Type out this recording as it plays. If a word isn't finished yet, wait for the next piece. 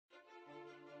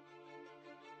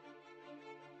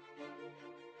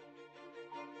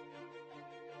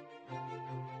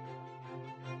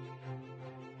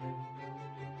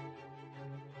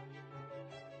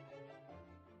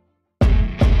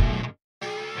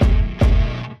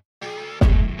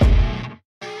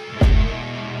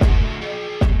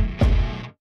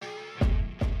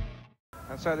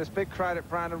So this big crowd at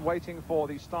Brandon waiting for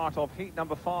the start of heat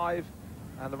number 5.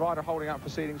 And the rider holding up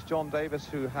proceedings, John Davis,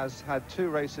 who has had 2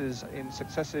 races in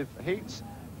successive heats.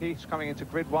 He's coming into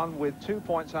grid 1 with 2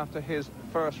 points after his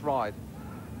first ride.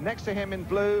 Next to him in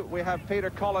blue, we have Peter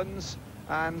Collins,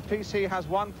 and PC has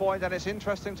 1 point. And it's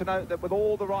interesting to note that with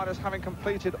all the riders having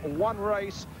completed 1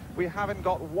 race, we haven't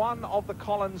got one of the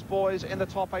Collins boys in the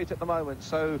top 8 at the moment.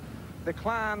 So the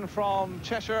clan from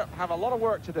Cheshire have a lot of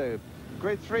work to do.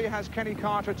 Grid 3 has Kenny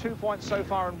Carter, 2 points so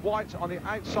far in white. On the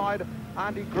outside,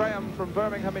 Andy Graham from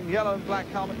Birmingham in yellow and black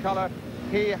helmet colour.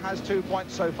 He has 2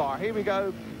 points so far. Here we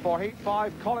go for heat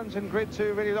 5. Collins in grid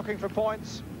 2 really looking for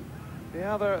points. The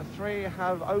other 3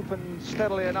 have opened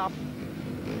steadily enough.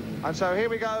 And so here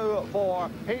we go for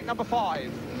heat number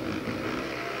 5.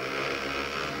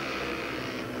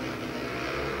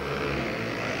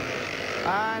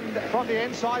 And from the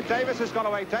inside, Davis has gone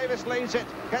away. Davis leads it,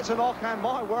 gets a knock, and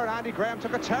my word, Andy Graham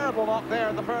took a terrible knock there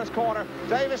in the first corner.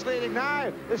 Davis leading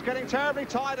now is getting terribly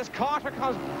tight as Carter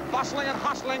comes bustling and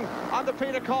hustling under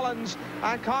Peter Collins,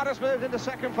 and Carter's moved into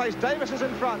second place. Davis is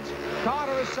in front,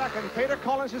 Carter is second, Peter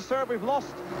Collins is third. We've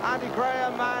lost Andy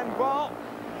Graham, and well,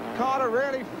 Carter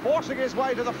really forcing his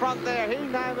way to the front there. He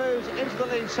now moves into the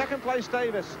lead. Second place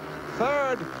Davis,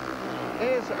 third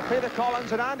is Peter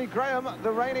Collins, and Andy Graham, the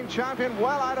reigning champion,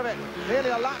 well out of it, nearly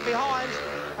a lap behind,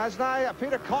 as now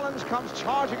Peter Collins comes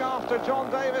charging after John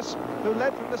Davis, who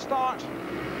led from the start,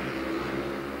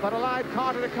 but allowed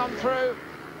Carter to come through.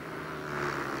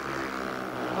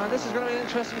 And this is going to be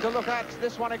interesting to look at.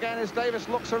 This one again as Davis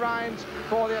looks around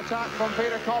for the attack from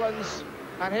Peter Collins.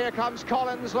 And here comes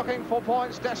Collins looking for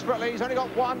points desperately. He's only got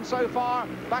 1 so far.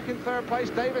 Back in third place,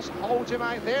 Davis holds him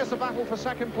out. There's the battle for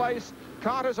second place.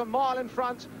 Carter's a mile in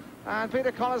front, and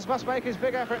Peter Collins must make his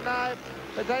big effort now.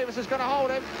 But Davis is going to hold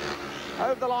him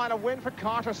over the line. A win for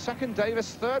Carter, second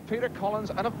Davis, third Peter Collins,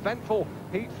 an eventful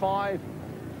heat 5.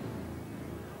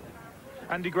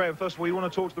 Andy Graham, first of all, you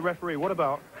want to talk to the referee. What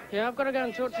about? Yeah, I've got to go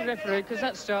and talk to the referee, because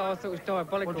that start I thought was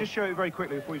diabolical. Well, just show it very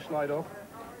quickly before you slide off.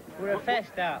 We're a fair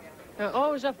start. I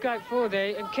was off gate 4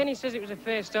 there, and Kenny says it was a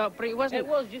fair start, but it wasn't. It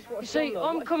was just what. You see,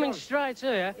 I'm coming straight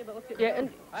here. Yeah, but look at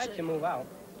and I had to move out.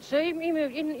 See, he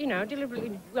moved, you know,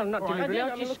 deliberately. Well, not deliberately.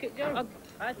 I just look at John.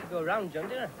 I had to go around John,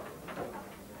 didn't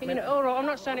I? You know, all right, I'm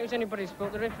not saying it was anybody's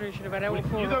fault. The referee should have had all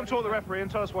 4. You go and talk to the referee and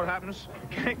tell us what happens.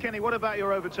 Kenny, what about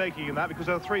your overtaking in that? Because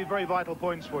there are 3 very vital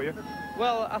points for you.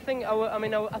 Well, I think I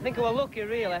were lucky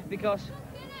really, because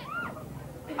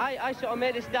I sort of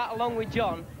made a start along with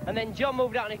John, and then John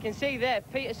moved out, and you can see there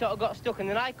Peter sort of got stuck, and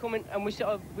then I come in, and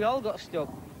we all got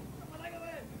stuck.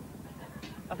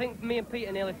 I think me and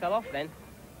Peter nearly fell off then.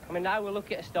 I mean, I were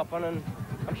lucky to stop on, and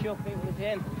I'm sure Peter was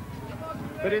in.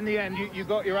 But in the end, you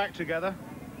got your act together.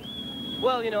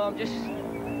 Well, you know, I'm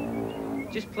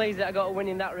just pleased that I got a win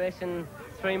in that race, and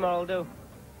 3 more will do.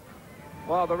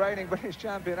 Well, the reigning British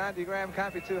champion Andy Graham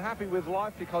can't be too happy with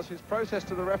life, because his protest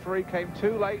to the referee came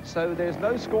too late, so there's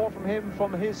no score from him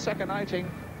from his second outing,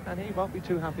 and he won't be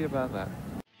too happy about that.